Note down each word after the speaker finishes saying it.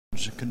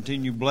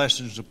Continue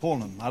blessings upon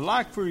them. I'd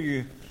like for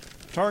you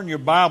to turn your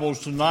Bibles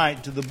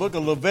tonight to the book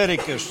of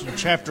Leviticus in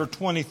chapter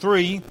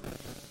 23.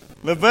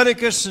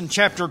 Leviticus in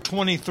chapter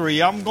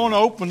 23. I'm going to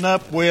open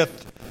up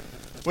with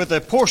a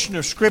portion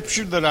of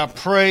Scripture that I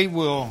pray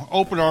will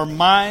open our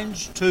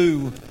minds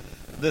to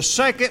the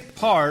second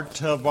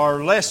part of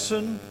our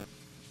lesson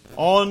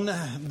on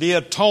the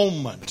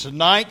atonement.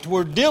 Tonight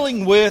we're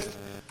dealing with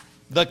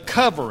the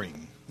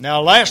covering.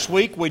 Now last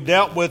week we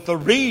dealt with the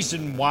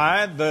reason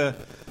why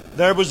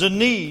there was a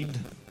need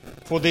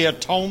for the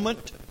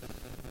atonement.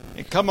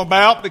 It come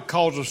about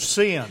because of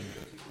sin.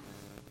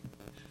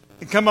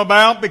 It come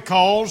about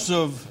because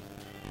of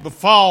the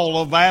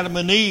fall of Adam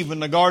and Eve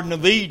in the Garden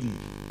of Eden.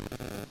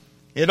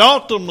 It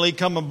ultimately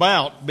come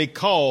about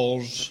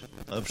because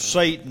of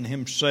Satan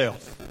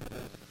himself.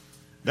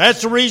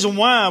 That's the reason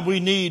why we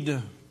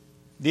need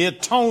the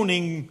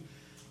atoning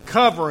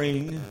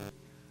covering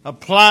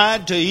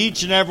applied to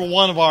each and every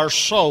one of our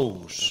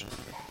souls.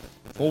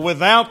 For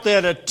without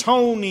that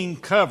atoning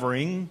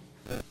covering,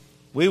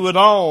 we would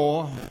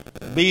all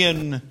be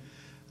in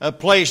a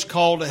place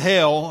called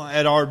hell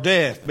at our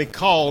death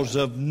because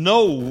of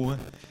no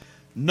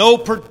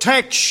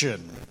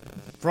protection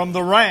from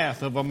the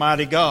wrath of a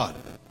mighty God.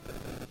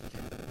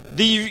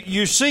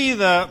 You see,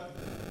 the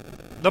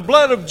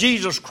blood of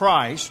Jesus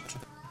Christ,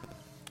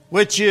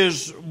 which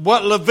is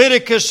what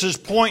Leviticus is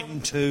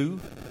pointing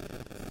to,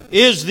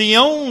 is the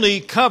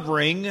only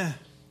covering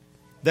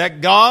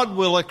that God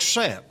will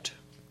accept.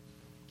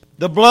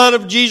 The blood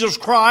of Jesus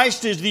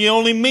Christ is the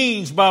only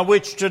means by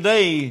which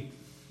today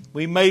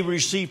we may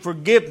receive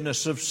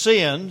forgiveness of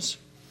sins.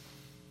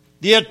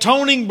 The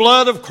atoning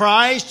blood of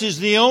Christ is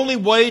the only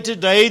way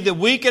today that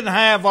we can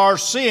have our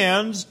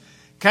sins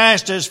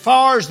cast as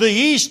far as the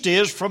east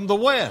is from the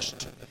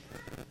west.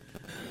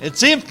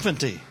 It's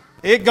infinity.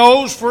 It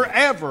goes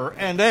forever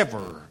and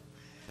ever.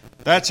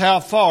 That's how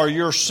far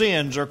your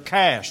sins are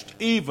cast,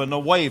 even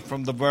away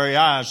from the very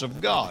eyes of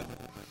God.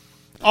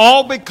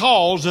 All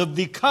because of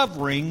the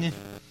covering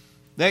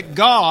that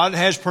God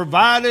has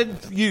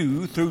provided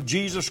you through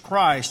Jesus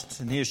Christ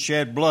and His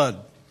shed blood.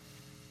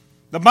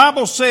 The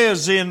Bible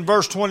says in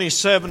verse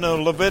 27 of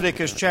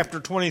Leviticus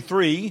chapter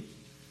 23,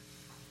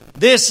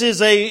 this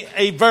is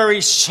a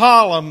very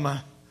solemn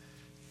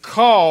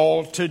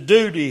call to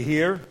duty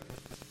here.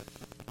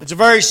 It's a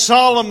very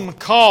solemn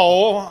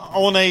call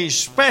on a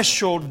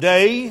special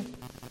day,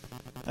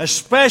 a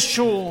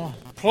special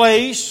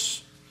place.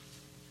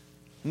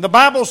 And the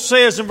Bible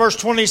says in verse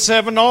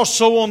 27,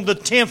 also on the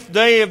 10th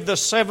day of the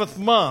 7th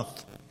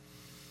month,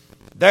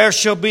 there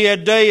shall be a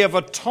day of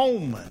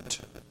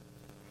atonement.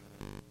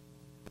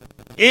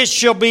 It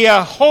shall be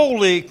a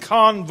holy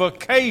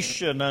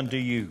convocation unto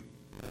you.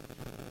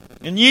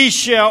 And ye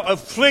shall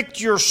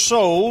afflict your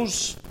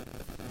souls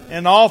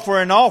and offer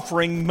an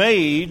offering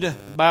made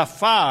by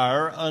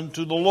fire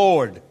unto the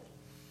Lord.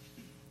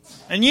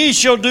 And ye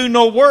shall do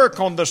no work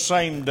on the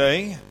same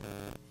day,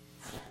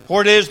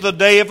 for it is the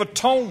day of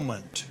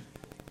atonement.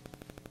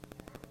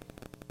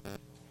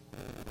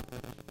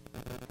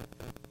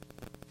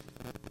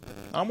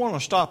 I want to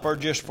stop there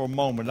just for a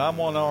moment. I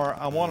want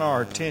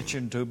our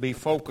attention to be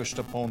focused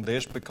upon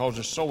this because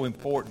it's so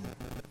important.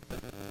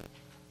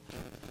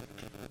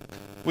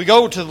 We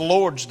go to the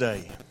Lord's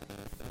Day.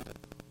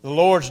 The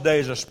Lord's Day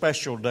is a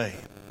special day.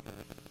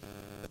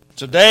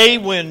 It's a day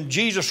when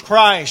Jesus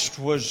Christ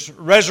was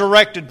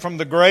resurrected from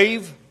the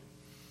grave.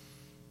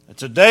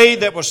 It's a day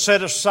that was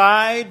set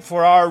aside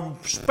for our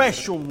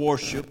special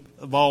worship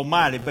of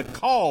Almighty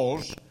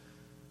because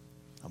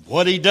of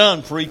what He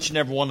done for each and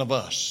every one of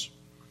us.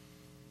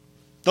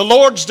 The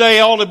Lord's Day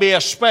ought to be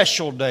a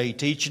special day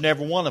to each and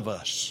every one of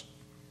us.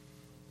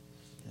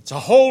 It's a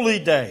holy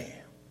day.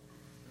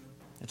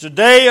 It's a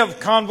day of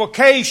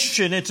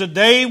convocation. It's a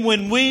day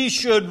when we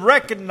should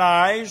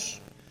recognize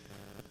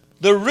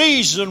the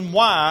reason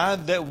why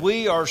that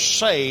we are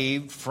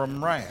saved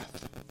from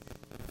wrath.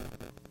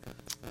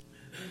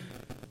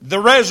 The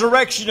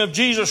resurrection of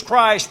Jesus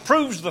Christ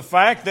proves the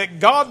fact that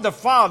God the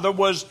Father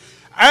was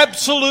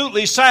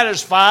absolutely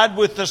satisfied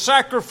with the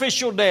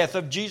sacrificial death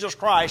of Jesus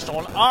Christ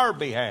on our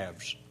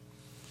behalves.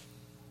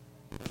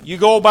 You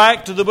go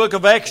back to the book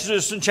of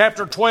Exodus in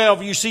chapter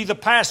 12, you see the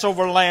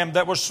Passover lamb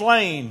that was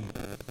slain.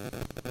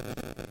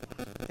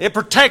 It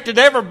protected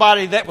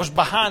everybody that was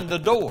behind the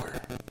door.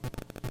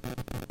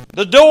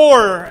 The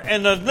door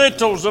and the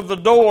lintels of the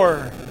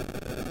door,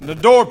 the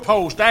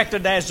doorpost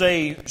acted as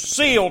a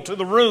seal to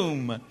the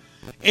room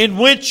in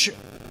which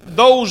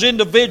those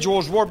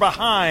individuals were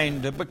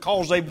behind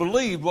because they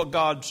believed what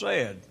God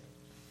said.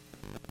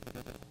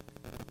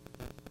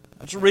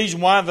 That's the reason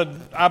why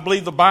I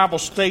believe the Bible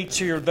states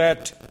here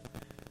that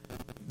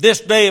this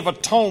Day of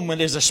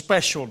Atonement is a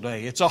special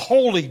day. It's a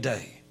holy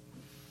day.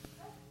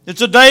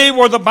 It's a day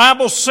where the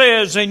Bible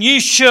says, and ye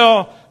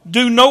shall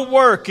do no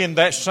work in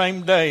that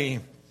same day,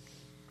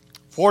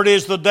 for it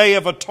is the Day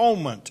of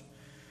Atonement,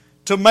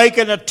 to make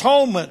an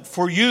atonement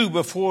for you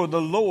before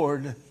the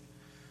Lord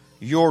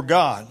your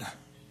God.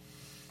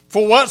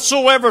 For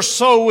whatsoever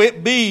so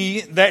it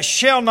be that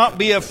shall not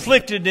be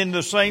afflicted in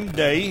the same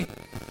day,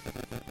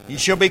 He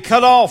shall be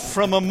cut off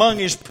from among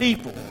his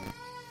people.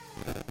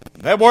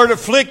 That word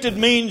afflicted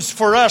means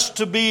for us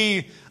to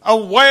be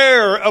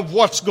aware of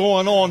what's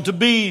going on,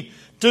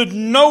 to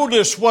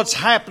notice what's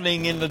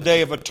happening in the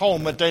Day of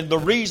Atonement and the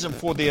reason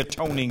for the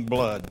atoning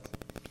blood.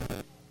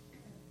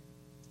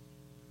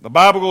 The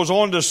Bible goes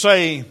on to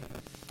say,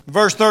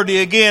 verse 30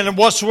 again, and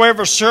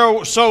whatsoever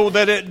so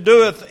that it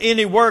doeth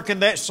any work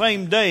in that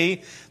same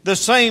day, the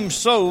same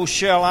soul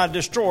shall I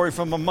destroy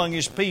from among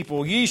his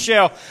people. Ye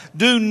shall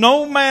do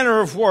no manner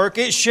of work.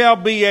 It shall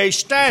be a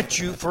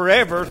statute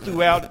forever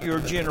throughout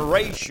your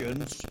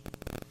generations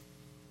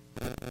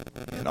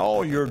in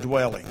all your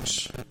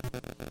dwellings.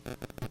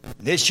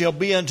 It shall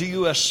be unto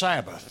you a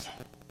Sabbath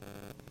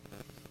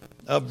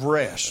of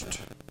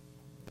rest.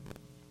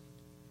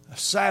 A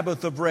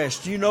Sabbath of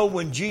rest. You know,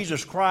 when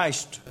Jesus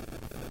Christ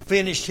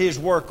finished his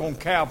work on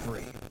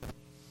Calvary,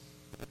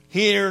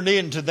 he entered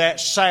into that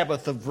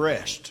Sabbath of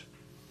rest.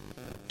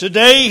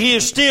 Today he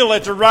is still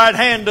at the right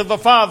hand of the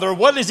Father.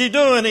 What is he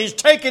doing? He's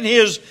taking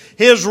his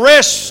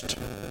rest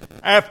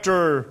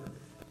after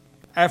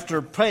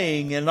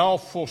paying an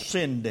awful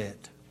sin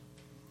debt.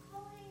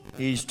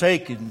 He's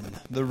taken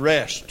the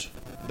rest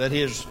that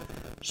his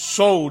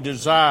soul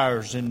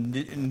desires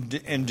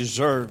and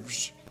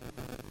deserves.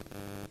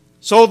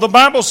 So the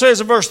Bible says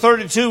in verse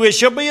 32, it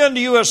shall be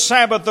unto you a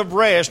Sabbath of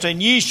rest,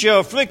 and ye shall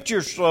afflict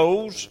your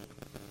souls.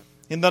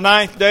 In the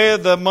 9th day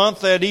of the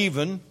month at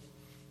even,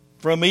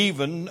 from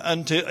even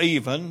unto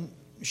even,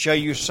 shall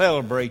you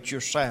celebrate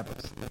your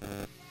Sabbath.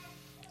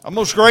 Our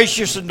most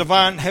gracious and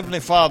divine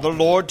Heavenly Father,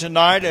 Lord,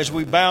 tonight as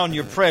we bow in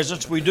your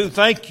presence, we do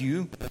thank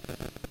you,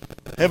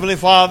 Heavenly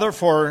Father,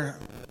 for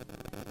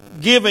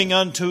giving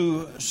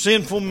unto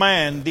sinful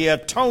man the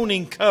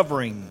atoning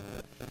covering,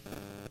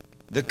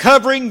 the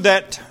covering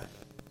that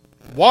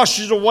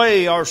washes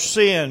away our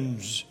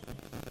sins,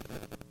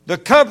 the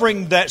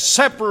covering that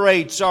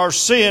separates our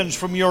sins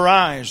from your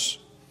eyes.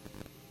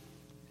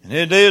 And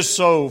it is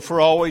so for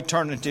all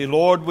eternity.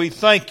 Lord, we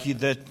thank you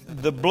that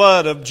the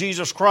blood of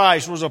Jesus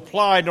Christ was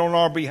applied on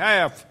our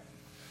behalf.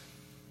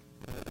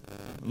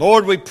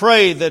 Lord, we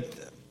pray that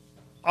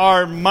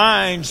our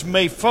minds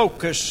may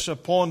focus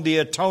upon the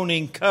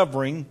atoning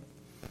covering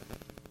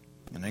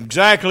and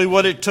exactly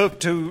what it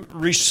took to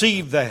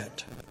receive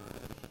that.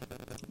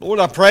 Lord,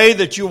 I pray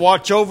that you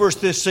watch over us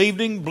this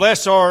evening.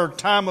 Bless our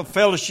time of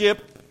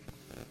fellowship.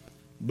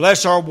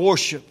 Bless our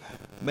worship.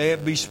 May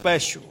it be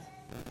special.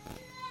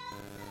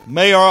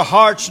 May our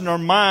hearts and our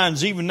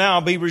minds even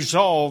now be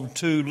resolved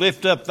to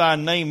lift up thy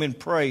name in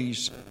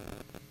praise.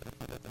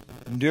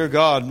 And dear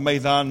God, may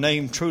thy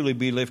name truly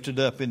be lifted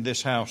up in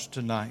this house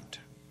tonight.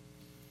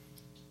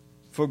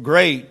 For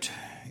great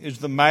is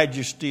the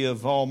majesty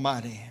of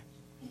Almighty.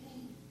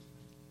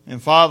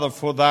 And Father,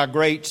 for thy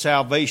great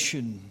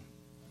salvation,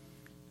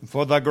 and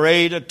for thy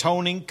great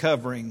atoning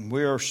covering,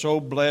 we are so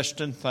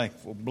blessed and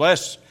thankful.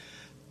 Bless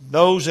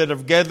those that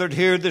have gathered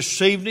here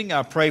this evening.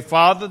 I pray,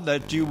 Father,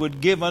 that you would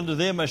give unto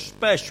them a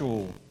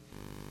special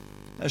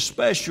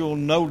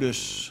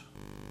notice.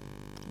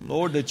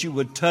 Lord, that you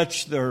would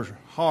touch their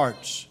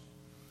hearts.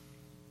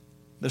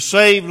 The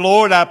saved,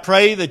 Lord, I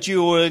pray that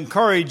you will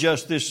encourage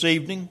us this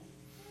evening.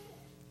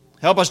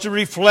 Help us to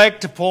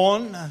reflect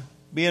upon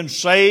being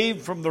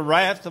saved from the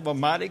wrath of a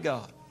mighty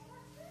God.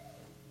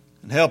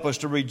 And help us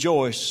to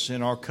rejoice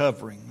in our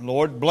covering.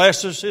 Lord,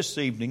 bless us this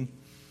evening.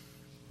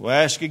 We'll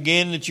ask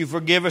again that you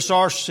forgive us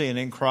our sin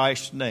in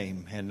Christ's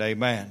name, and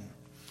amen.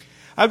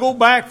 I go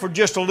back for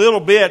just a little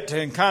bit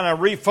and kind of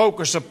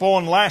refocus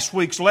upon last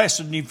week's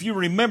lesson. If you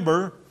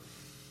remember,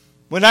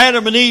 when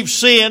Adam and Eve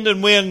sinned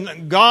and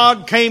when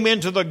God came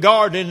into the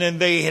garden and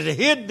they had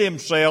hid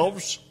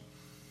themselves,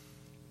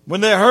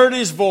 when they heard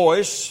his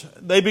voice,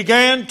 they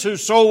began to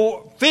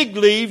sew fig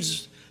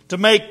leaves to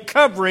make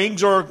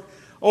coverings or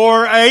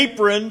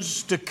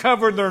aprons to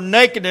cover their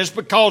nakedness,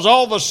 because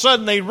all of a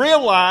sudden they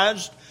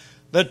realized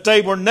that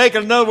they were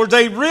naked. In other words,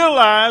 they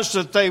realized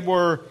that they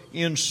were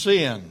in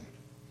sin.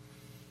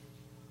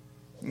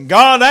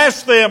 God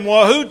asked them,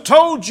 well, who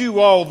told you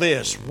all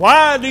this?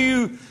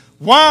 Why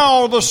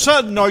all of a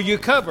sudden are you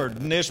covered?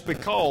 And it's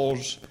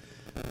because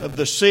of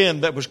the sin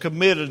that was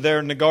committed there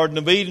in the Garden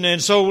of Eden.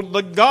 And so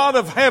the God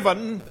of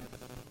heaven,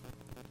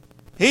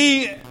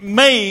 he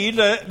made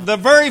the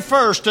very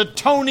first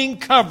atoning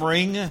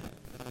covering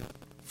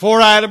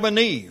for Adam and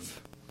Eve.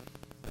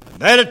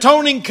 That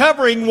atoning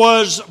covering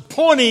was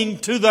pointing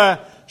to the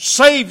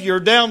Savior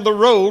down the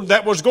road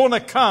that was going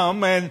to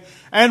come and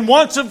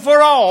once and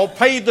for all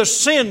pay the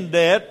sin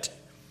debt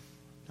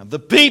of the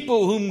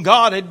people whom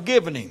God had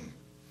given him.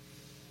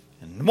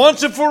 And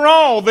once and for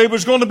all they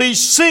was going to be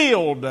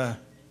sealed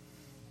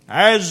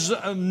as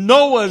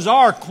Noah's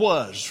ark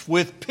was,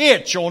 with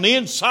pitch on the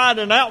inside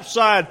and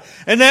outside,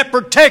 and that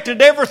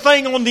protected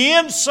everything on the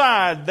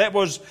inside that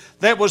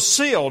was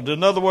sealed.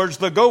 In other words,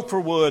 the gopher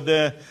wood,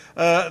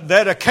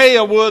 that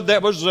acacia wood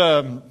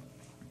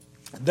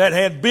that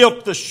had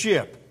built the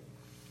ship.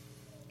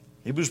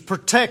 It was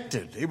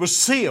protected. It was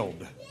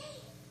sealed.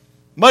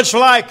 Much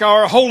like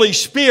our Holy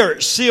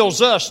Spirit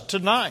seals us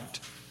tonight.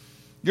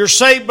 You're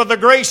saved by the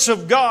grace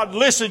of God.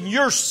 Listen,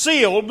 you're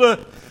sealed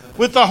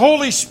with the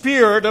Holy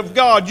Spirit of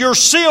God. You're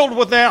sealed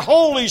with that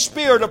Holy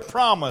Spirit of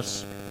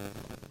promise.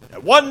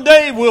 One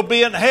day we'll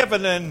be in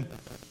heaven, and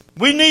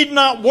we need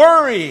not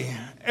worry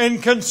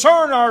and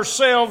concern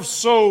ourselves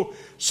so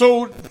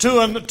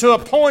to a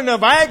point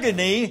of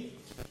agony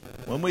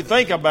when we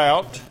think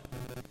about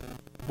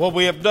what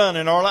we have done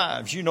in our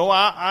lives.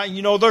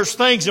 There's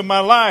things in my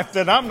life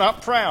that I'm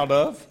not proud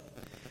of.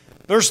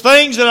 There's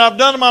things that I've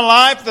done in my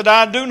life that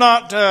I do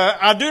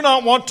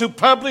not want to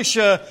publish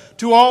to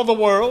all the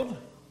world.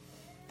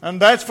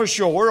 And that's for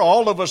sure.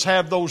 All of us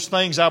have those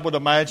things, I would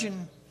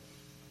imagine.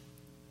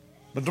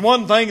 But the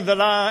one thing that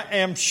I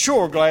am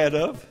sure glad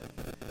of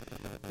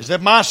is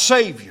that my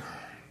Savior,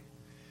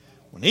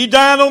 when He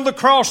died on the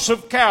cross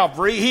of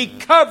Calvary, He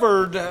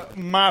covered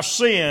my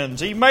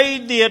sins. He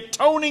made the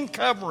atoning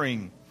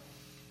covering.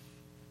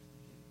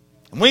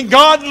 And when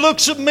God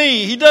looks at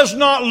me, He does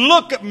not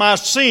look at my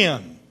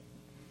sin.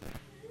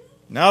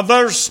 Now,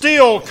 there's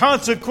still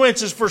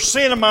consequences for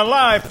sin in my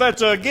life.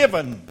 That's a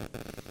given.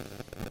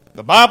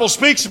 The Bible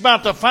speaks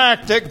about the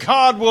fact that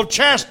God will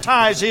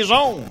chastise His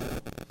own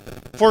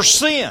for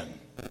sin.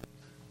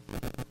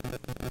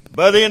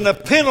 But in the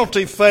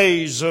penalty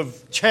phase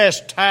of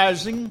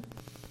chastising,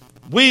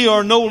 we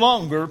are no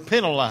longer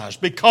penalized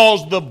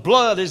because the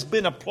blood has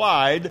been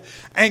applied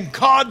and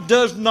God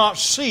does not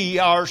see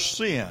our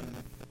sin.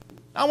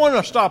 I want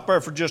to stop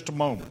there for just a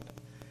moment.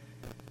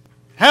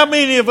 How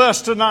many of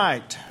us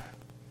tonight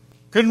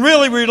can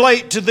really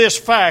relate to this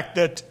fact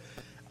that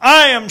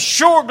I am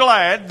sure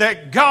glad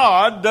that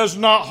God does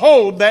not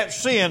hold that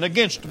sin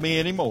against me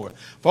anymore?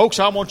 Folks,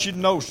 I want you to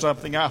know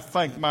something. I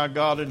thank my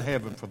God in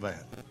heaven for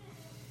that.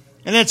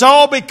 And it's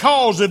all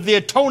because of the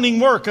atoning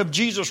work of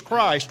Jesus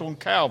Christ on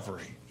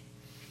Calvary.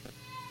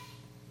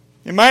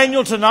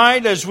 Emmanuel,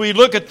 tonight, as we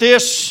look at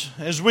this,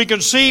 as we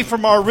can see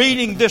from our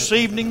reading this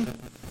evening,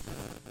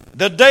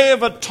 the Day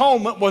of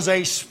Atonement was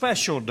a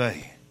special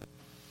day.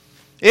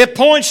 It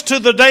points to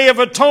the Day of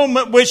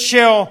Atonement which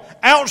shall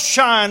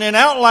outshine and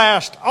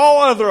outlast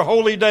all other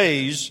holy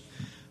days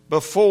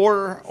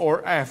before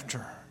or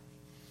after.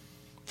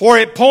 For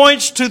it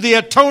points to the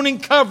atoning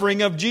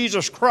covering of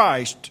Jesus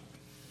Christ,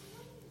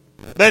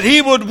 that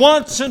He would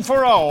once and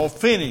for all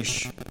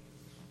finish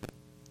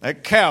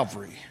at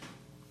Calvary.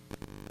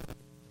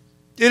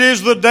 It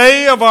is the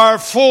day of our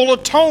full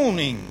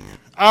atoning,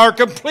 our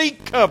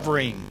complete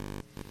covering,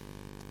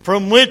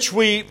 from which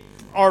we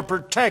are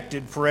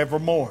protected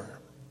forevermore.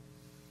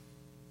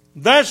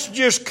 That's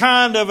just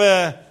kind of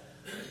an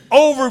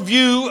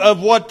overview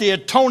of what the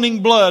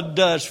atoning blood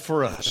does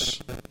for us.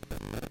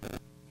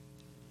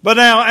 But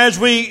now, as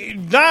we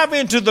dive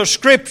into the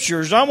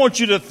Scriptures, I want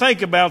you to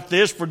think about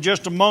this for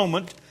just a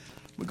moment.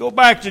 We go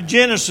back to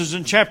Genesis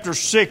in chapter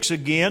 6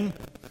 again.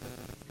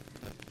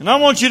 And I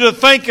want you to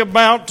think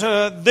about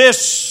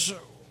this,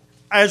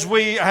 as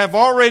we have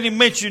already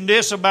mentioned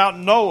this about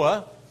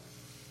Noah.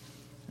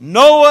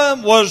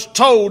 Noah was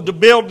told to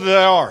build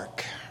the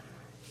ark.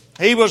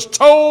 He was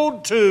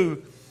told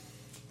to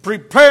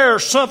prepare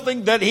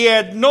something that he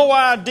had no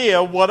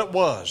idea what it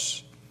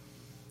was.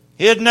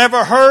 He had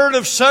never heard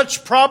of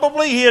such,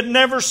 probably he had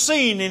never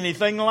seen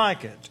anything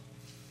like it.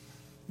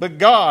 But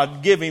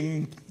God gave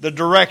him the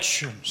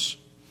directions.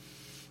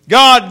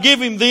 God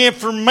gave him the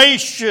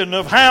information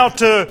of how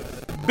to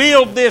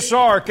build this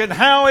ark and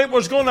how it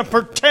was going to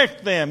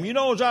protect them. You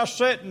know, as I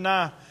sit and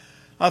I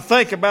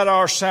think about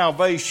our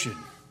salvation,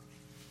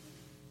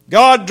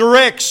 God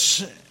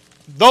directs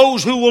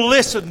those who will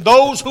listen,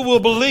 those who will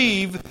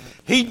believe.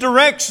 He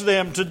directs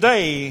them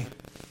today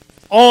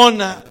on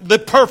the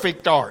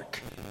perfect ark.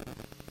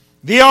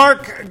 The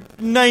ark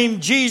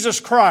named Jesus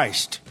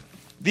Christ.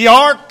 The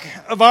ark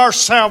of our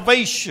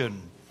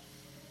salvation.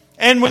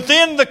 And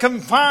within the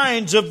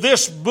confines of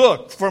this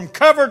book, from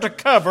cover to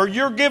cover,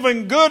 you're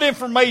given good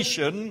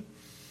information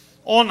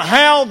on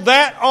how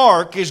that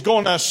ark is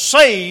going to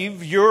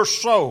save your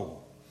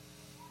soul.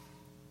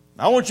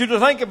 I want you to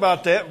think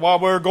about that while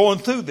we're going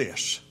through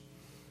this.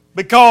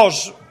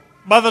 Because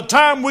by the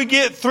time we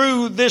get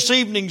through this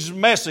evening's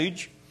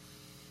message,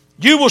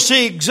 you will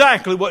see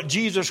exactly what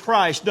Jesus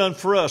Christ done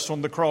for us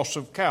on the cross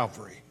of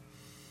Calvary.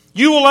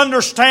 You will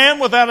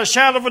understand without a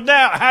shadow of a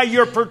doubt how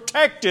you're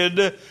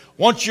protected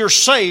once you're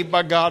saved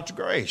by God's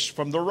grace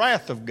from the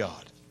wrath of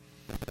God.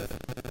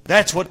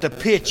 That's what the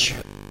pitch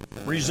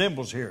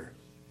resembles here.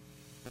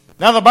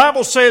 Now the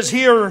Bible says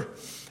here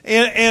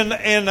in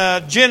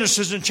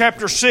Genesis in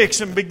chapter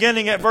 6 and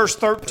beginning at verse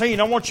 13,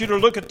 I want you to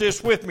look at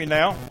this with me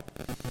now.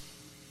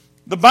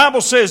 The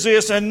Bible says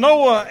this, and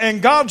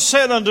God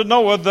said unto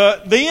Noah,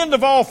 the end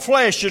of all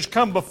flesh is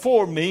come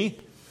before me,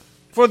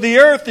 for the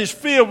earth is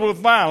filled with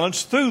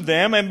violence through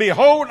them, and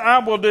behold, I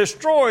will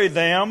destroy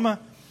them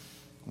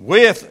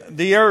with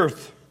the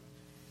earth.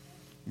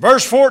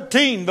 Verse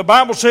 14, the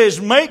Bible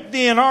says, make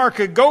thee an ark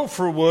of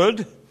gopher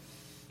wood.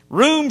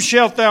 Room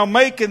shalt thou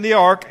make in the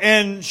ark,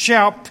 and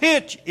shall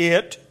pitch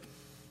it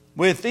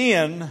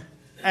within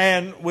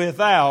and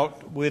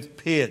without with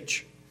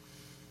pitch.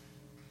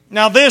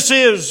 Now this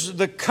is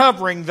the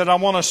covering that I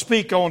want to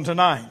speak on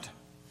tonight.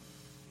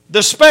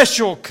 The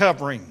special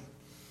covering.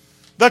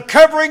 The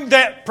covering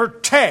that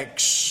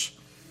protects.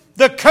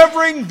 The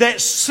covering that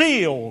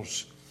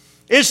seals.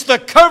 It's the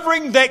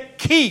covering that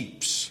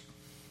keeps.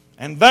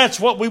 And that's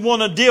what we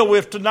want to deal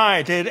with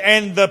tonight.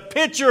 And the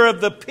picture of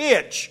the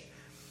pitch,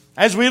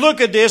 as we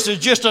look at this, is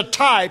just a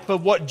type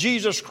of what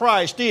Jesus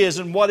Christ is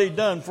and what He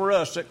done for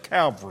us at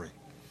Calvary.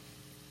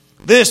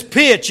 This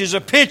pitch is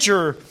a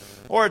picture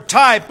or a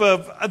type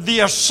of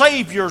the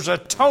Savior's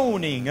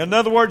atoning. In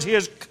other words,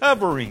 His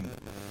covering.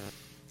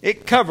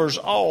 It covers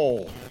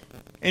all.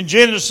 In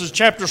Genesis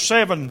chapter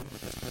 7,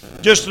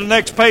 just the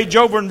next page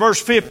over in verse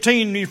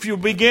 15, if you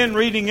begin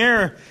reading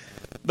there,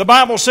 the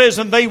Bible says,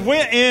 "And they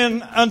went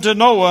in unto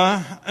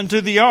Noah, unto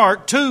the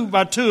ark, 2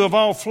 by 2 of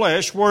all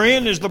flesh,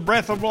 wherein is the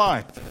breath of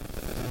life.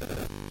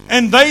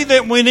 And they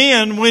that went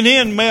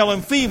in male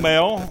and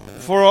female,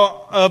 for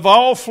of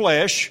all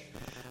flesh,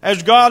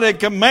 as God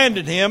had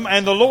commanded him,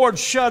 and the Lord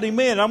shut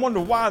him in." I wonder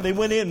why they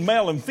went in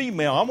male and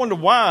female. I wonder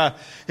why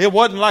it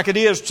wasn't like it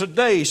is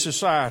today's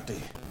society.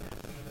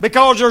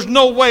 Because there's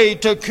no way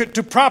to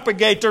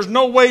propagate. There's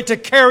no way to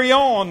carry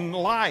on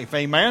life.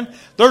 Amen.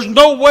 There's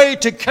no way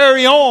to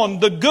carry on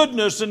the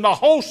goodness and the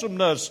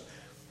wholesomeness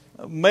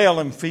of male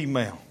and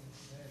female.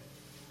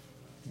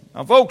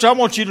 Now, folks, I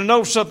want you to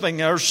know something.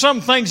 There's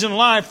some things in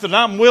life that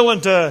I'm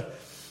willing to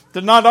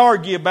not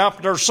argue about,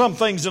 but there's some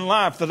things in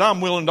life that I'm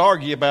willing to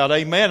argue about.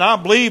 Amen. I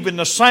believe in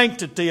the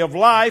sanctity of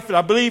life, and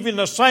I believe in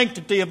the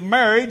sanctity of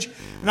marriage,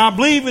 and I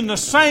believe in the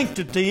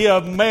sanctity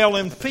of male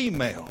and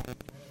female.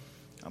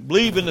 I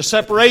believe in the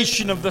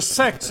separation of the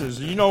sexes.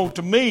 You know,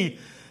 to me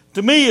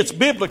it's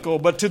biblical,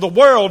 but to the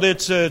world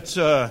it's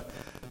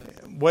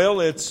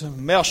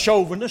male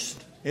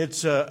chauvinist.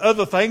 It's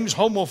other things,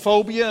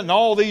 homophobia, and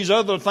all these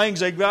other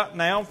things they've got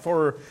now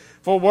for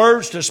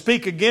words to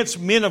speak against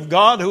men of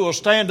God who will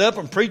stand up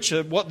and preach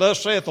what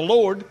thus saith the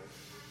Lord.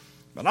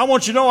 But I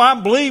want you to know I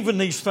believe in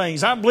these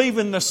things. I believe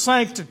in the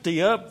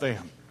sanctity of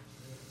them.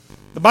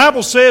 The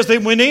Bible says they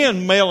went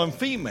in male and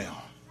female.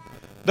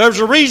 There's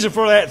a reason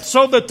for that,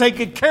 so that they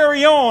could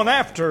carry on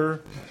after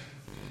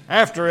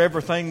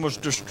everything was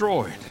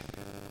destroyed.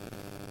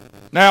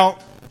 Now,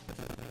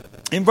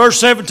 in verse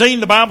 17,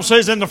 the Bible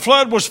says, "And the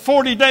flood was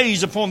 40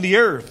 days upon the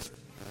earth.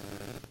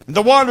 And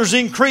the waters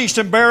increased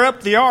and bare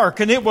up the ark,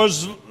 and it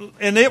was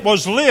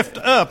lift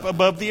up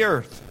above the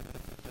earth.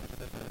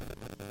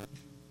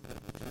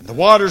 And the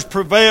waters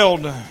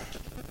prevailed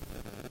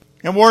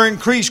and were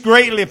increased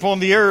greatly upon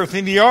the earth.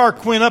 And the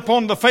ark went up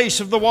on the face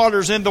of the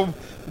waters, and the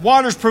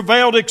waters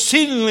prevailed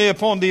exceedingly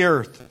upon the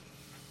earth.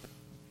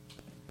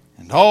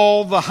 And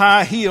all the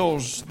high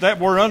hills that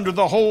were under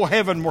the whole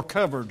heaven were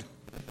covered.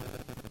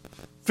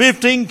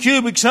 15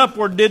 cubits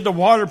upward did the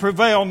water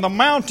prevail, and the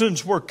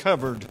mountains were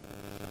covered.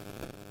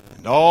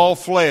 And all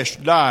flesh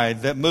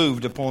died that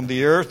moved upon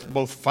the earth,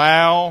 both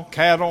fowl,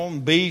 cattle,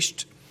 and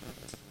beast,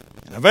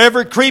 and of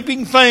every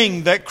creeping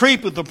thing that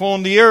creepeth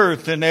upon the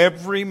earth, and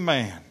every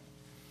man,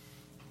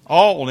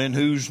 all in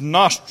whose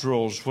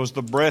nostrils was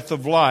the breath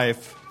of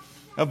life,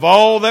 of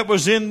all that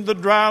was in the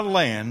dry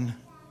land,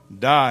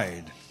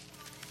 died."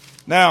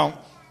 Now,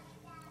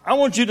 I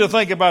want you to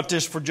think about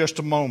this for just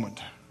a moment.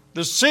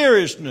 The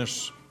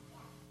seriousness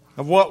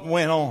of what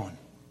went on.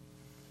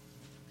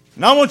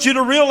 And I want you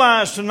to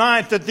realize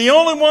tonight that the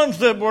only ones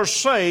that were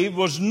saved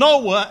was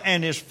Noah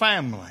and his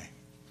family.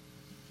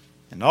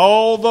 And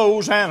all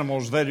those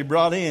animals that he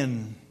brought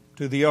in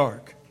to the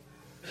ark.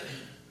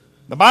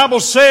 The Bible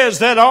says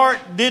that ark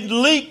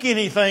didn't leak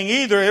anything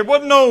either. There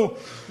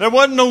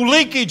wasn't no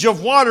leakage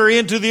of water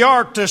into the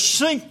ark to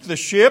sink the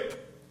ship.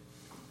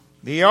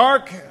 The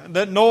ark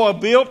that Noah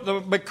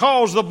built,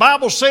 because the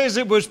Bible says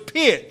it was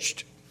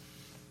pitched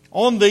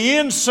on the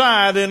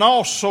inside and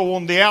also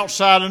on the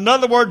outside. In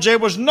other words, there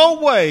was no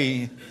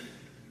way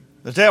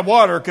that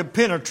water could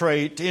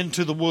penetrate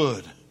into the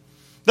wood.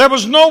 There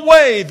was no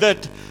way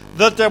that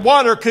the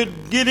water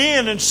could get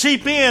in and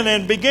seep in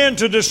and begin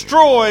to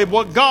destroy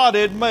what God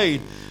had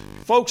made.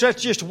 Folks,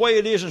 that's just the way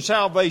it is in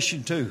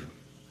salvation too.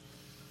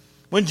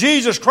 When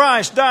Jesus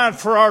Christ died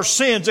for our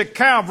sins at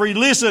Calvary,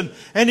 listen,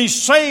 and He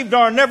saved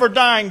our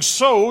never-dying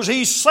souls,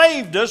 He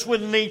saved us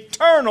with an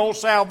eternal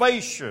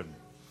salvation.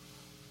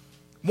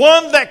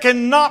 One that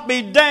cannot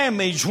be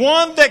damaged,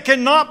 one that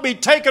cannot be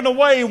taken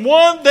away,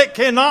 one that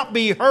cannot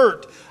be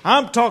hurt.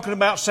 I'm talking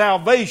about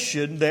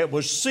salvation that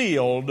was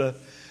sealed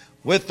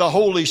with the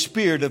Holy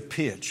Spirit of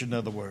pitch, in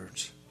other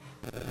words.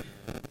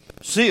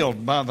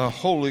 Sealed by the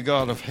Holy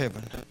God of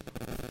heaven.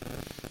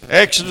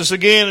 Exodus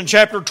again in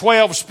chapter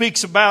 12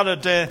 speaks about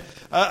it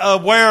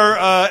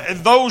where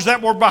those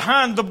that were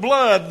behind the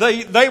blood,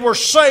 they were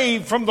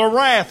saved from the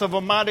wrath of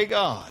a mighty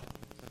God.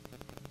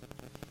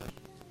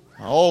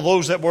 All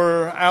those that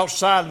were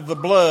outside of the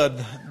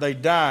blood, they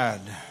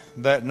died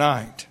that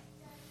night.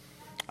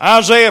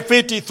 Isaiah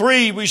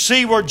 53, we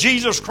see where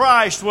Jesus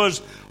Christ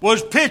was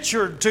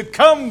pictured to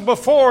come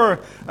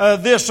before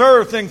this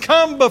earth and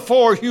come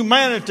before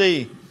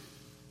humanity.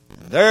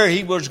 There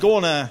He was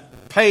going to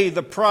pay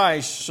the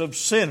price of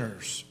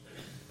sinners.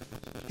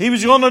 He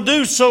was going to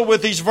do so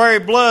with His very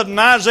blood. And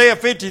Isaiah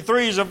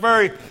 53 is a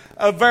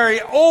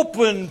very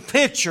open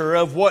picture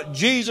of what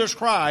Jesus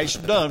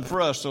Christ done for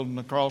us on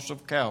the cross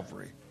of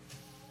Calvary.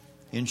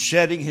 In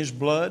shedding His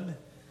blood,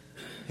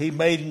 He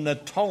made an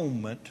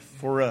atonement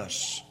for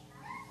us.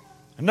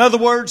 In other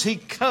words, He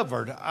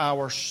covered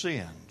our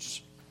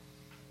sins.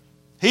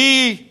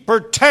 He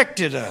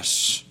protected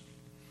us.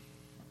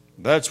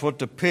 That's what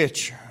the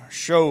picture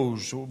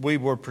shows. We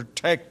were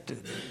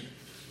protected.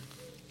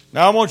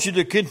 Now I want you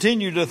to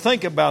continue to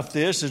think about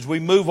this as we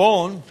move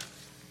on.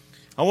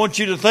 I want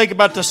you to think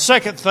about the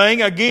second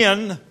thing.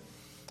 Again,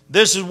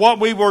 this is what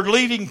we were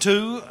leading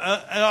to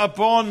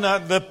upon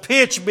the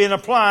pitch being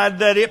applied,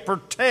 that it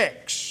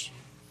protects.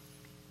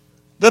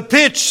 The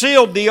pitch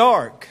sealed the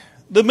ark,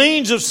 the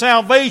means of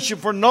salvation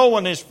for Noah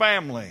and his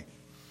family,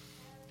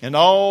 and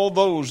all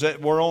those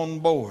that were on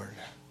board.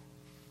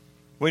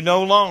 We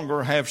no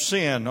longer have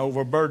sin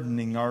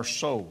overburdening our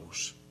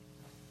souls.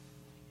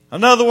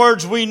 In other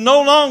words, we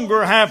no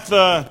longer have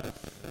the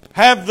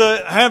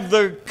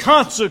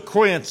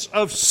consequence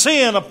of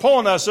sin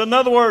upon us. In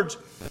other words,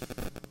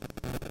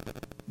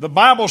 the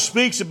Bible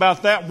speaks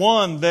about that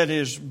one that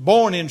is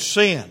born in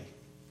sin.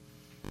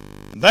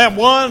 That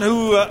one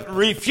who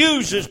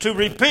refuses to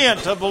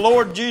repent of the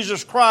Lord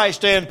Jesus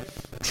Christ and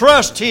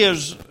trust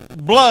His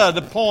blood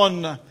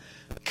upon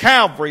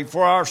Calvary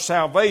for our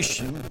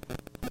salvation.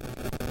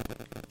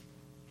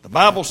 The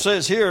Bible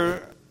says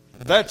here,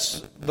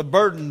 that's the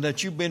burden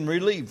that you've been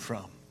relieved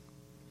from.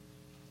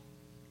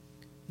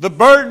 The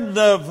burden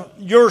of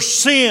your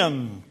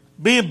sin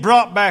being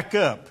brought back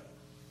up.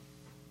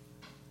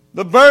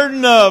 The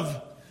burden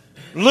of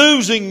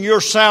losing your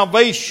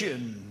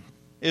salvation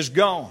is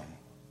gone.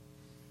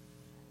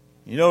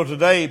 You know,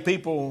 today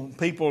people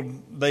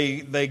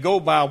they go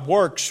by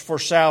works for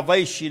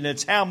salvation.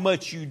 It's how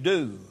much you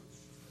do.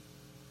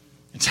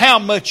 It's how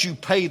much you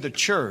pay the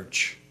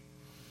church.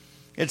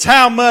 It's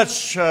how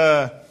much.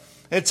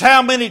 It's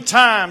how many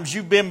times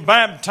you've been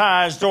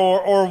baptized,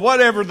 or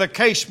whatever the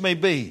case may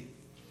be.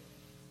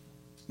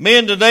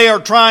 Men today are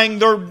trying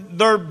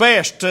their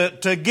best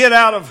to get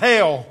out of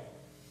hell,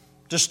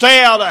 to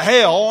stay out of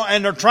hell,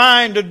 and they're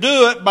trying to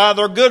do it by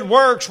their good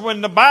works, when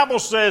the Bible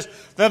says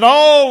that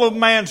all of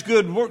man's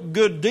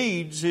good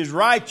deeds, his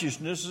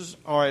righteousnesses,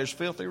 are as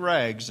filthy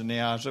rags in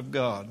the eyes of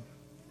God.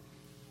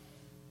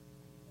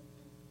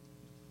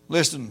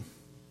 Listen,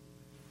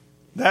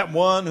 that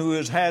one who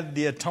has had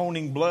the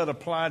atoning blood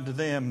applied to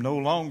them no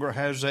longer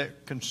has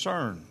that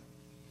concern.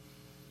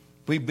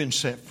 We've been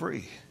set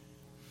free.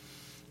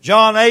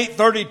 John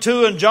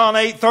 8:32 and John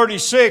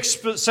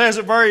 8:36 says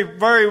it very,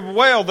 very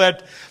well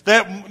that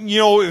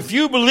if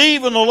you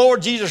believe in the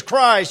Lord Jesus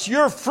Christ,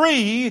 you're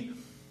free.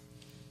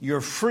 You're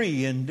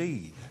free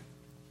indeed.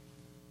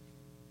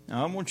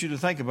 Now I want you to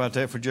think about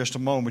that for just a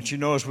moment.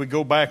 As we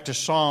go back to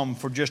Psalm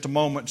for just a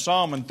moment,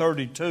 Psalm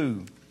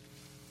 32.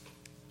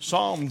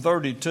 Psalm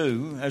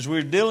 32, as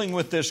we're dealing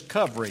with this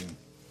covering.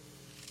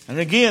 And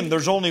again,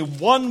 there's only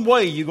one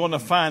way you're going to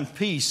find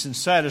peace and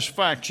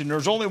satisfaction.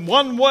 There's only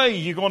one way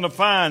you're going to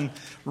find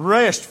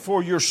rest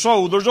for your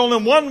soul. There's only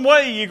one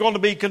way you're going to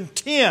be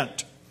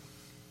content.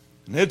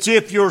 And it's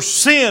if your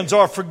sins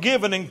are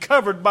forgiven and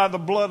covered by the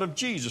blood of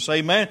Jesus.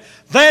 Amen.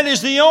 That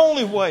is the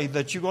only way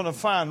that you're going to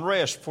find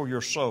rest for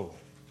your soul.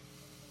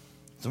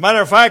 As a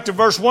matter of fact, in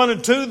verse 1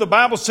 and 2, the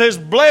Bible says,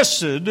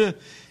 "Blessed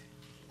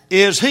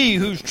is he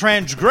whose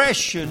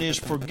transgression is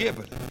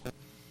forgiven,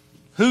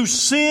 whose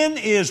sin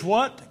is"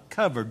 what?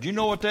 Covered. Do you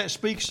know what that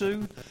speaks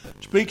to?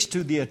 It speaks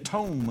to the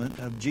atonement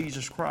of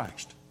Jesus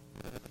Christ.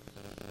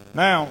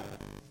 Now,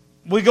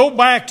 we go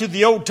back to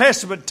the Old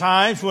Testament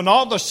times when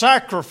all the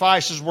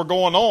sacrifices were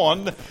going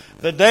on,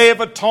 the Day of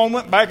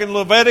Atonement back in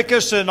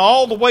Leviticus and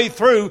all the way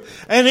through,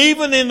 and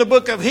even in the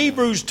book of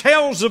Hebrews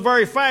tells the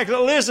very fact that,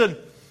 listen,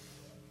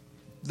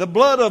 the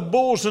blood of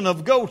bulls and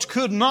of goats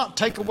could not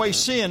take away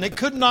sin. It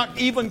could not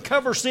even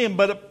cover sin,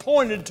 but it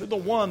pointed to the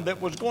one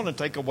that was going to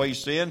take away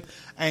sin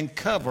and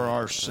cover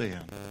our sin,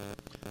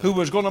 who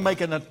was going to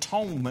make an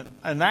atonement,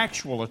 an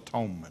actual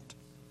atonement.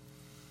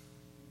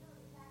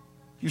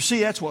 You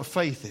see, that's what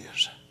faith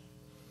is.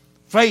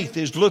 Faith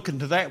is looking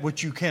to that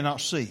which you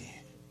cannot see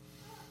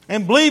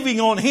and believing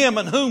on Him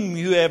in whom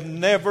you have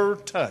never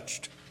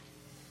touched,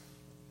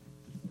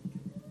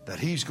 that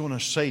He's going to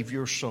save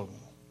your soul.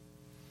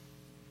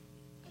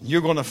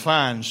 You're going to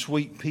find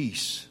sweet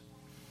peace.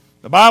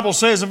 The Bible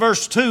says in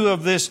verse 2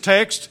 of this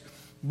text,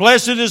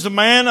 "Blessed is the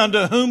man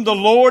unto whom the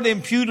Lord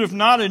imputeth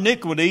not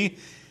iniquity,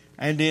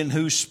 and in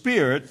whose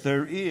spirit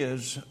there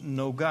is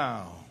no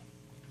guile."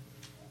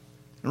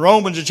 In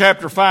Romans in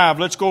chapter 5,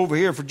 let's go over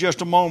here for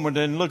just a moment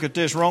and look at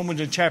this. Romans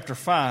in chapter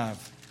 5.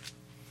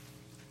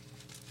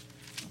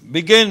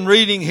 Begin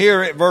reading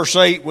here at verse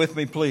 8 with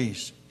me,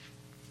 please.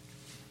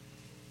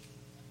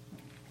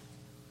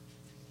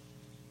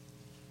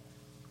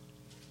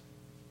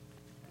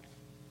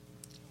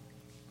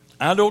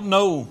 I don't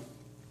know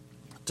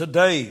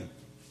today,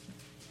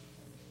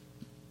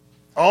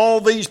 all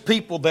these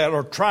people that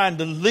are trying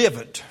to live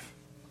it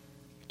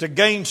to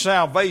gain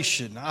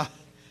salvation.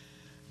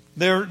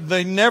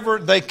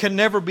 they can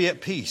never be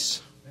at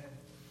peace.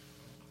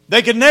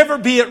 They can never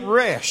be at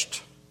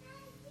rest.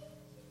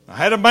 I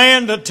had a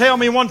man to tell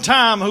me one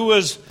time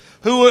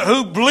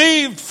who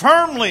believed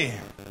firmly.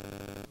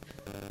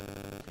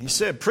 He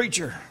said,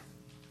 "Preacher,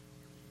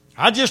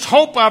 I just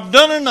hope I've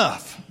done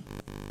enough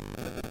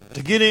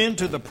to get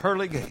into the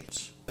pearly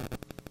gates."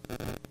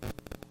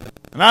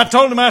 And I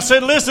told him, I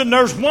said, "Listen,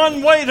 there's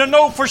one way to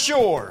know for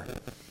sure.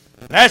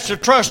 That's to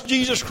trust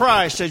Jesus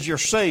Christ as your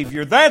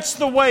Savior. That's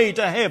the way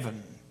to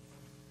heaven.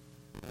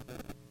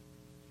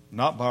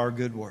 Not by our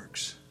good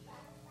works."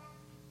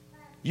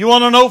 You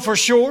want to know for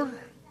sure?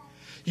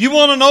 You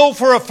want to know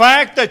for a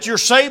fact that you're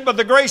saved by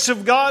the grace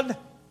of God?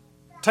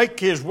 Take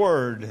His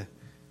word.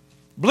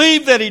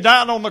 Believe that He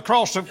died on the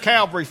cross of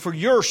Calvary for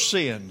your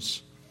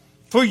sins,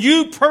 for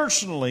you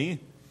personally.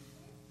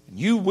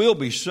 You will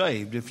be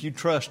saved if you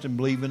trust and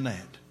believe in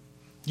that.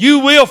 You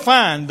will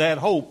find that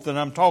hope that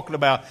I'm talking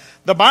about.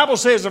 The Bible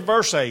says in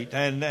verse 8,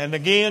 and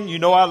again, you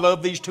know I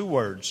love these two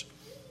words,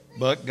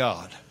 but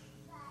God.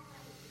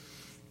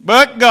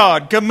 But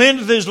God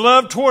commendeth His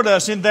love toward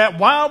us in that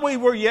while we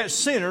were yet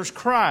sinners,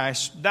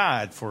 Christ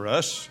died for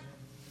us.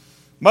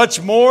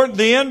 Much more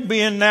then,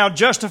 being now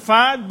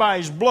justified by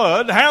His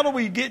blood. How do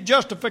we get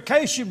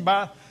justification?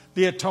 By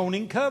the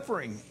atoning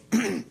covering.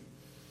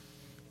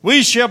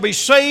 We shall be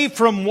saved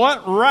from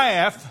what?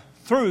 Wrath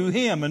through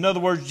Him. In other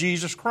words,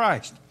 Jesus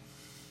Christ.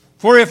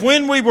 For if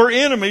when we were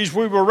enemies,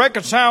 we were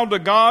reconciled to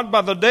God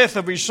by the death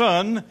of His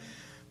Son,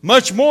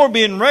 much more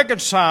being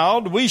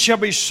reconciled, we shall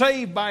be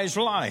saved by His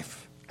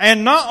life.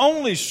 And not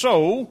only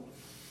so,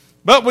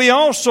 but we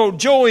also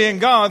joy in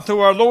God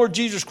through our Lord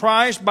Jesus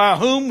Christ, by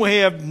whom we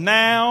have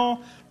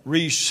now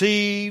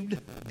received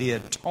the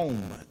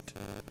atonement.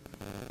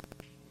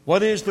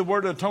 What is the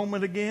word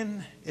atonement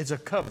again? It's a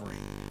covering.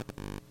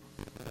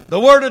 The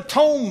word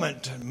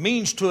atonement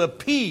means to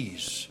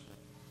appease.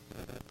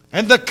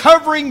 And the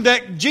covering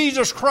that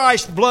Jesus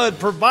Christ's blood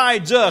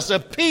provides us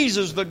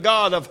appeases the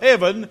God of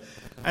heaven,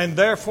 and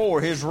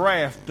therefore His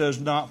wrath does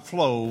not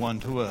flow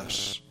unto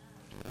us.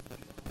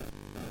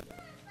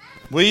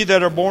 We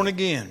that are born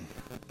again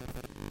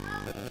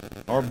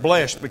are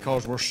blessed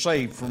because we're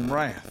saved from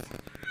wrath.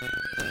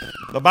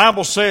 The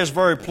Bible says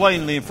very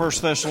plainly in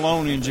 1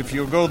 Thessalonians, if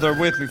you'll go there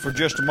with me for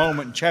just a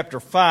moment, in chapter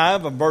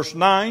 5 and verse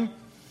 9.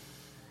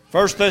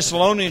 1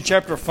 Thessalonians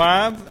chapter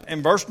 5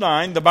 and verse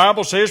 9, the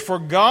Bible says, "For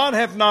God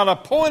hath not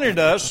appointed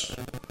us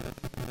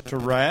to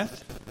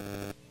wrath."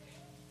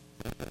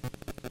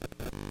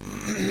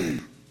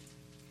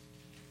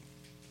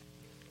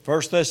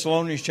 1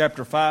 Thessalonians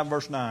chapter 5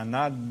 verse 9.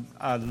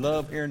 I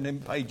love hearing them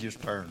pages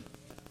turn.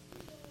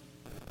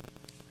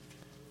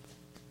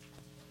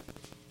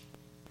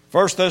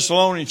 1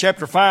 Thessalonians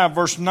chapter 5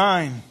 verse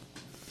 9.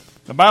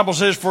 The Bible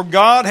says, "For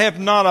God hath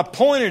not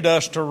appointed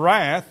us to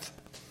wrath,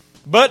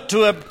 but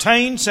to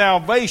obtain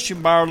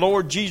salvation by our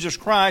Lord Jesus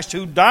Christ,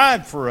 who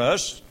died for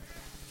us,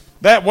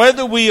 that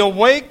whether we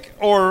awake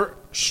or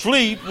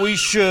sleep, we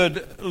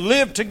should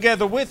live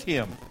together with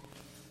Him.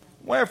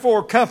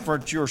 Wherefore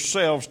comfort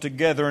yourselves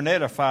together and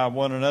edify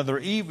one another,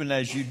 even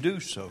as you do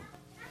so."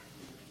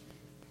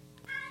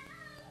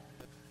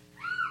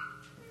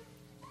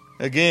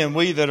 Again,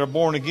 we that are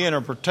born again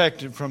are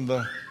protected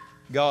from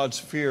God's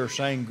fierce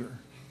anger.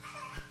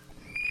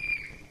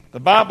 The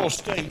Bible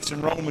states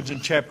in Romans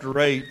in chapter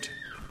 8,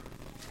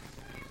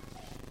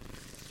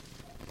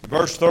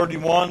 verse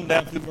 31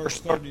 down through verse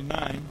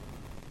 39,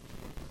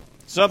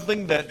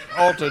 something that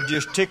ought to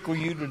just tickle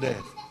you to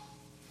death.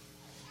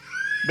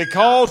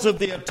 Because of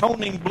the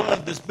atoning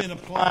blood that's been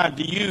applied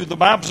to you, the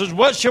Bible says,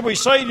 "What shall we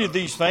say to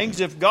these things?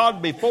 If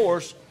God be for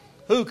us,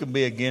 who can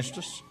be against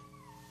us?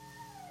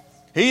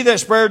 He that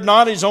spared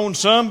not His own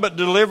Son, but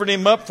delivered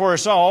Him up for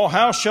us all,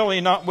 how shall He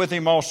not with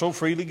Him also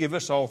freely give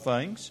us all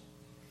things?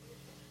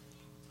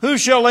 Who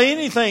shall lay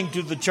anything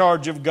to the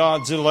charge of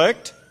God's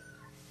elect?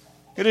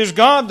 It is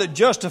God that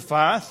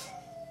justifieth.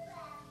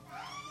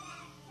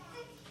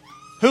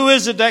 Who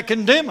is it that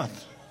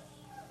condemneth?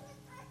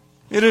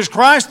 It is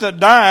Christ that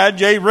died,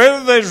 yea,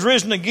 rather that is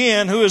risen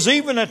again, who is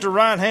even at the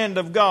right hand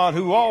of God,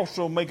 who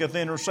also maketh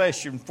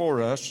intercession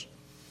for us.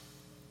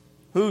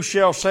 Who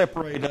shall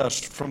separate us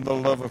from the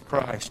love of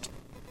Christ?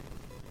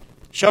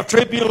 Shall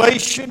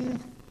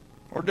tribulation,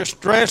 or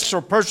distress,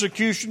 or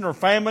persecution, or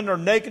famine, or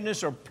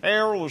nakedness, or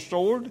peril, or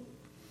sword?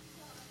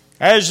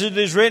 As it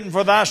is written,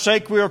 for thy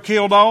sake we are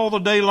killed all the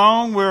day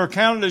long. We are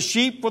counted as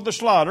sheep for the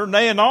slaughter.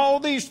 Nay, in all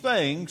these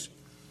things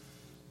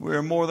we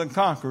are more than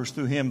conquerors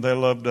through Him that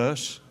loved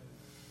us.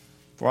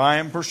 For I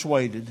am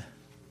persuaded."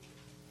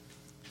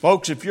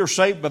 Folks, if you're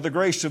saved by the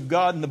grace of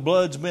God and the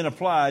blood's been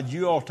applied,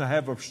 you ought to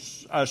have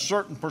a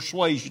certain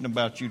persuasion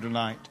about you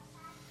tonight.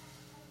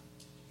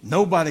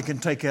 Nobody can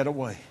take that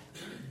away.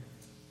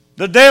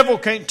 The devil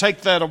can't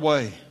take that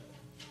away.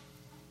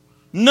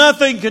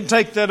 Nothing can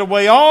take that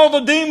away. All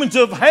the demons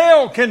of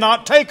hell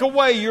cannot take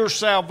away your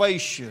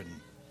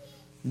salvation,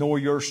 nor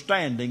your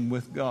standing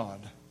with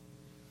God.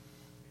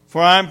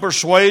 "For I am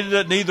persuaded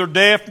that neither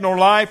death, nor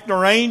life,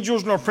 nor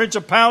angels, nor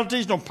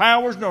principalities, nor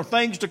powers, nor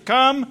things to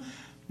come,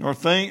 nor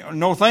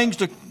things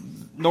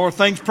nor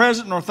things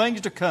present, nor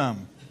things to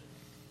come,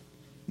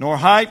 nor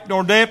height,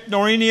 nor depth,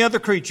 nor any other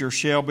creature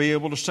shall be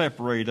able to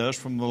separate us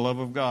from the love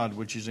of God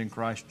which is in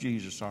Christ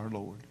Jesus our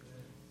Lord.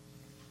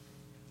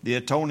 The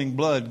atoning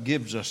blood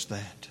gives us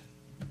that.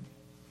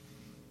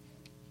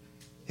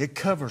 It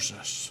covers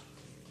us.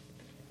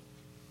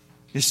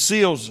 It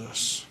seals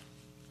us.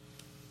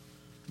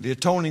 The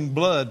atoning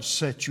blood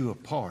sets you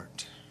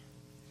apart.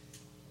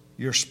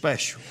 You're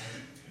special.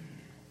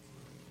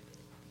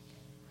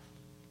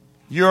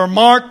 You're a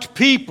marked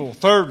people,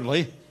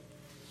 thirdly,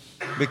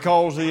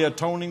 because of the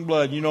atoning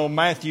blood. You know,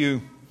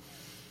 Matthew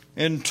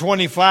in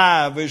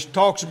 25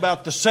 talks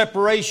about the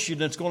separation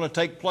that's going to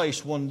take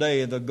place one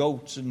day of the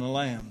goats and the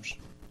lambs.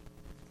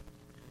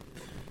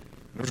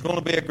 There's going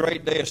to be a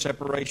great day of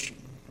separation.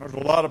 There's a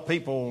lot of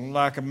people,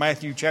 like in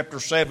Matthew chapter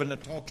 7,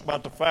 that talks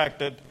about the fact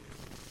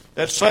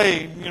that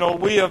say, you know,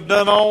 we have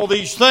done all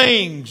these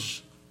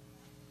things.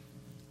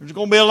 There's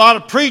going to be a lot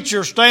of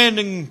preachers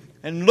standing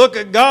and look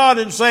at God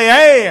and say,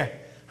 hey,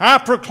 I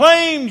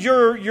proclaimed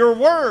your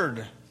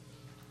word.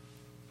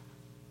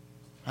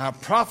 I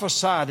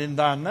prophesied in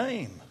thy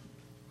name.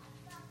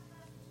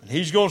 And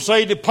he's going to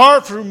say,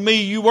 depart from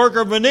me, you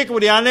worker of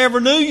iniquity. I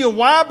never knew you.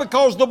 Why?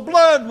 Because the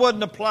blood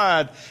wasn't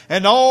applied.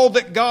 And all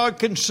that God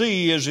can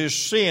see is his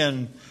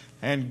sin.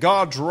 And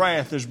God's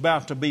wrath is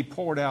about to be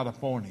poured out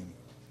upon him.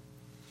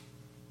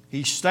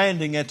 He's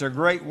standing at the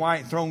great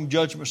white throne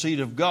judgment seat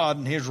of God,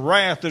 and his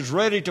wrath is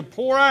ready to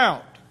pour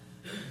out.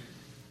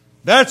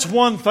 That's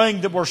one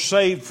thing that we're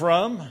saved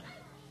from.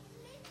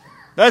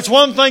 That's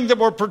one thing that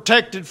we're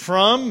protected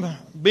from,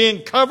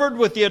 being covered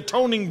with the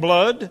atoning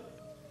blood.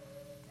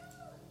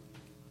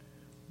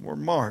 We're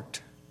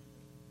marked.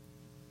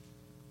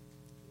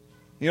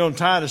 You know, in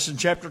Titus in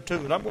chapter 2,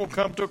 and I'm going to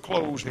come to a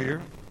close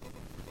here.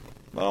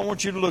 But I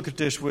want you to look at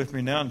this with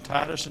me now in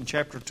Titus in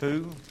chapter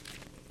 2.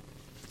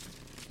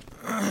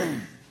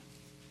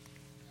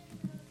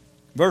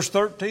 Verse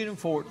 13 and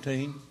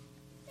 14.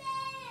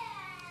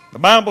 The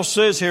Bible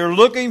says here,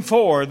 looking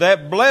for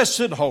that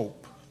blessed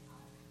hope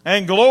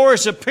and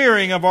glorious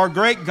appearing of our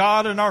great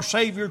God and our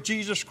Savior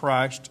Jesus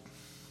Christ,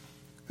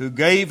 who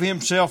gave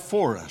himself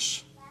for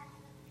us,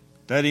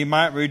 that he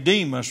might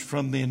redeem us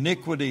from the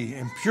iniquity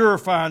and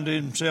purify unto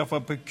himself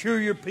a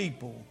peculiar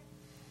people,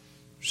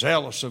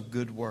 zealous of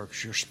good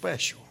works. You're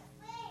special.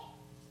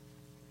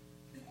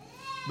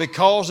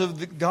 Because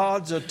of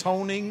God's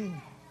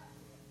atoning,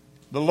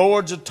 the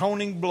Lord's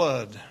atoning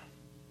blood,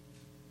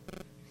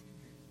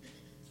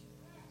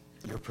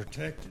 you're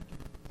protected,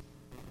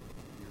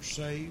 you're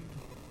saved,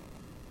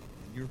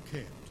 and you're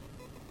kept.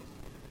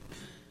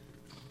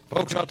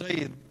 Folks, I'll tell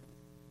you,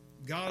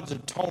 God's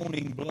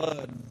atoning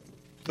blood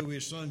through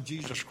his Son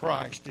Jesus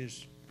Christ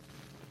is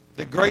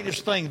the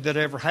greatest thing that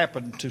ever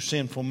happened to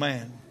sinful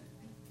man.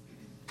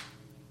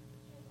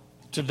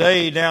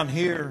 Today, down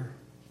here,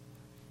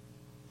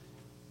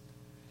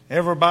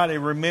 everybody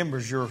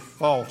remembers your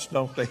faults,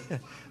 don't they?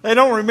 They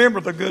don't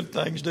remember the good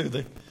things, do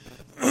they?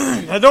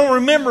 They don't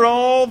remember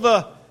all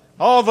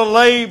the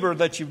labor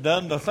that you've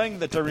done. The thing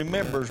that they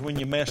remember is when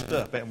you messed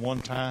up at one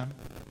time.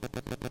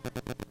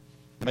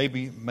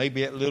 Maybe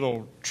that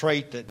little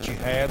trait that you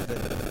have,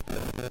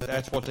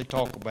 that's what they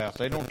talk about.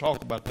 They don't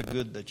talk about the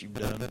good that you've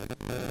done.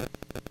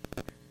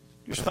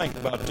 Just think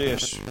about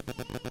this.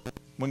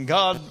 When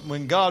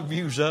God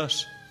views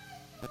us,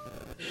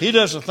 he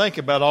doesn't think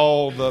about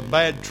all the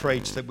bad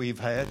traits that we've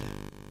had.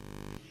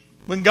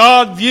 When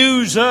God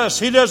views us,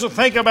 he doesn't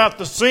think about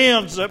the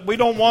sins that we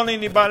don't want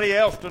anybody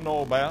else to know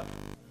about.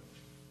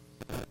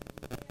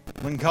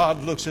 When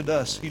God looks at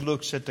us, he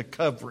looks at the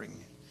covering.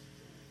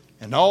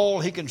 And all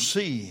he can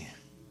see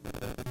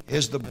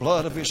is the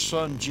blood of his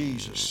Son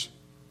Jesus,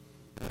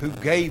 who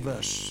gave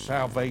us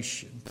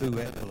salvation through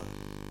that blood.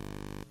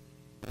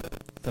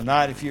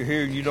 Tonight, if you're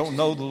here and you don't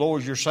know the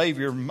Lord as your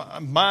Savior,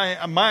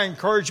 my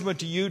encouragement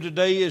to you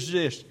today is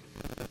this.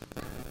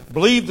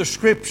 Believe the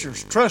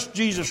Scriptures. Trust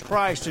Jesus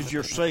Christ as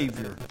your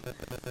Savior.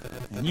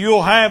 And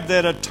you'll have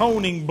that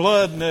atoning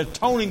blood, and the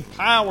atoning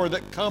power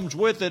that comes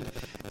with it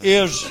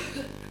is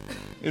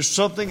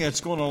something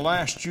that's going to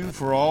last you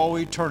for all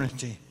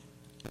eternity.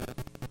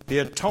 The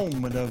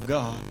atonement of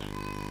God.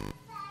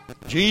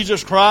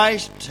 Jesus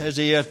Christ, as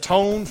he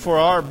atoned for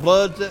our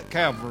blood at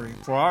Calvary,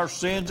 for our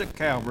sins at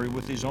Calvary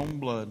with his own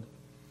blood,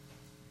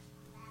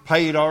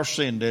 paid our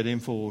sin debt in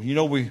full. You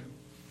know,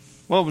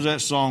 what was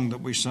that song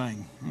that we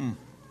sang?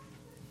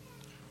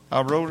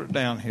 I wrote it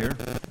down here.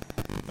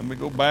 Let me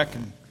go back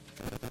and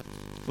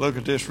look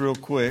at this real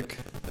quick.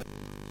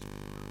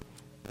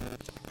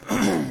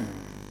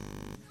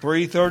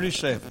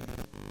 337.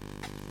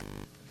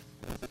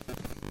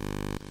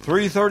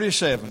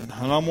 337,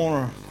 and I'm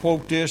going to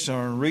quote this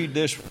or read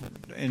this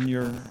in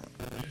your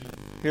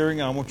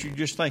hearing. I want you to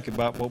just think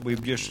about what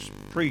we've just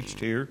preached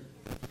here.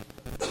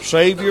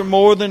 Savior,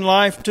 more than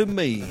life to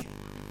me,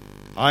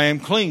 I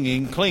am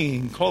clinging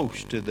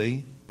close to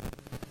thee.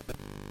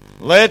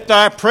 Let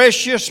thy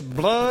precious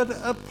blood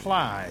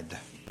applied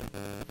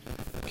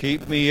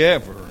keep me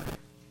ever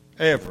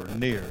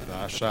near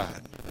thy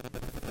side.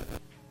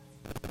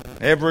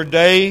 Every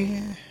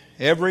day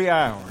every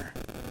hour.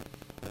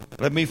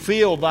 Let me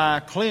feel thy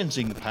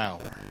cleansing power.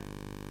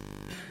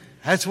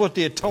 That's what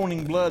the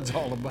atoning blood's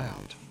all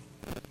about.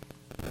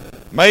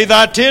 May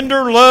thy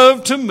tender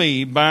love to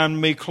me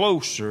bind me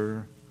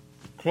closer,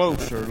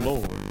 closer,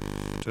 Lord,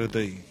 to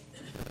thee.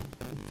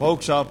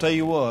 Folks, I'll tell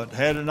you what,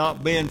 had it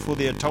not been for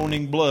the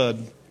atoning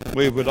blood,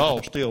 we would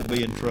all still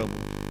be in trouble.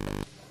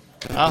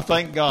 I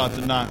thank God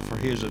tonight for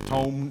His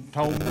atonement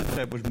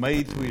that was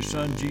made through His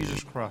Son,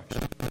 Jesus Christ.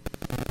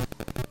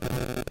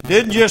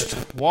 Didn't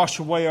just wash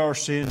away our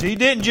sins. He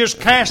didn't just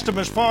cast them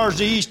as far as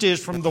the east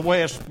is from the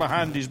west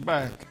behind His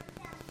back.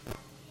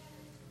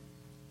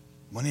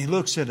 When He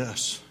looks at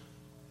us,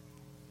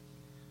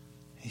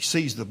 He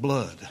sees the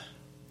blood.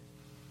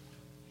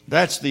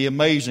 That's the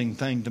amazing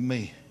thing to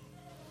me.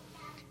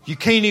 You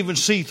can't even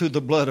see through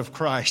the blood of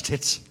Christ.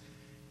 It's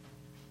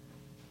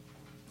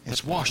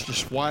washed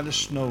as white as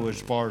snow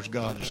as far as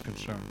God is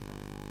concerned.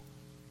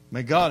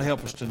 May God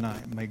help us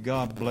tonight. May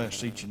God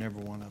bless each and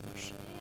every one of us.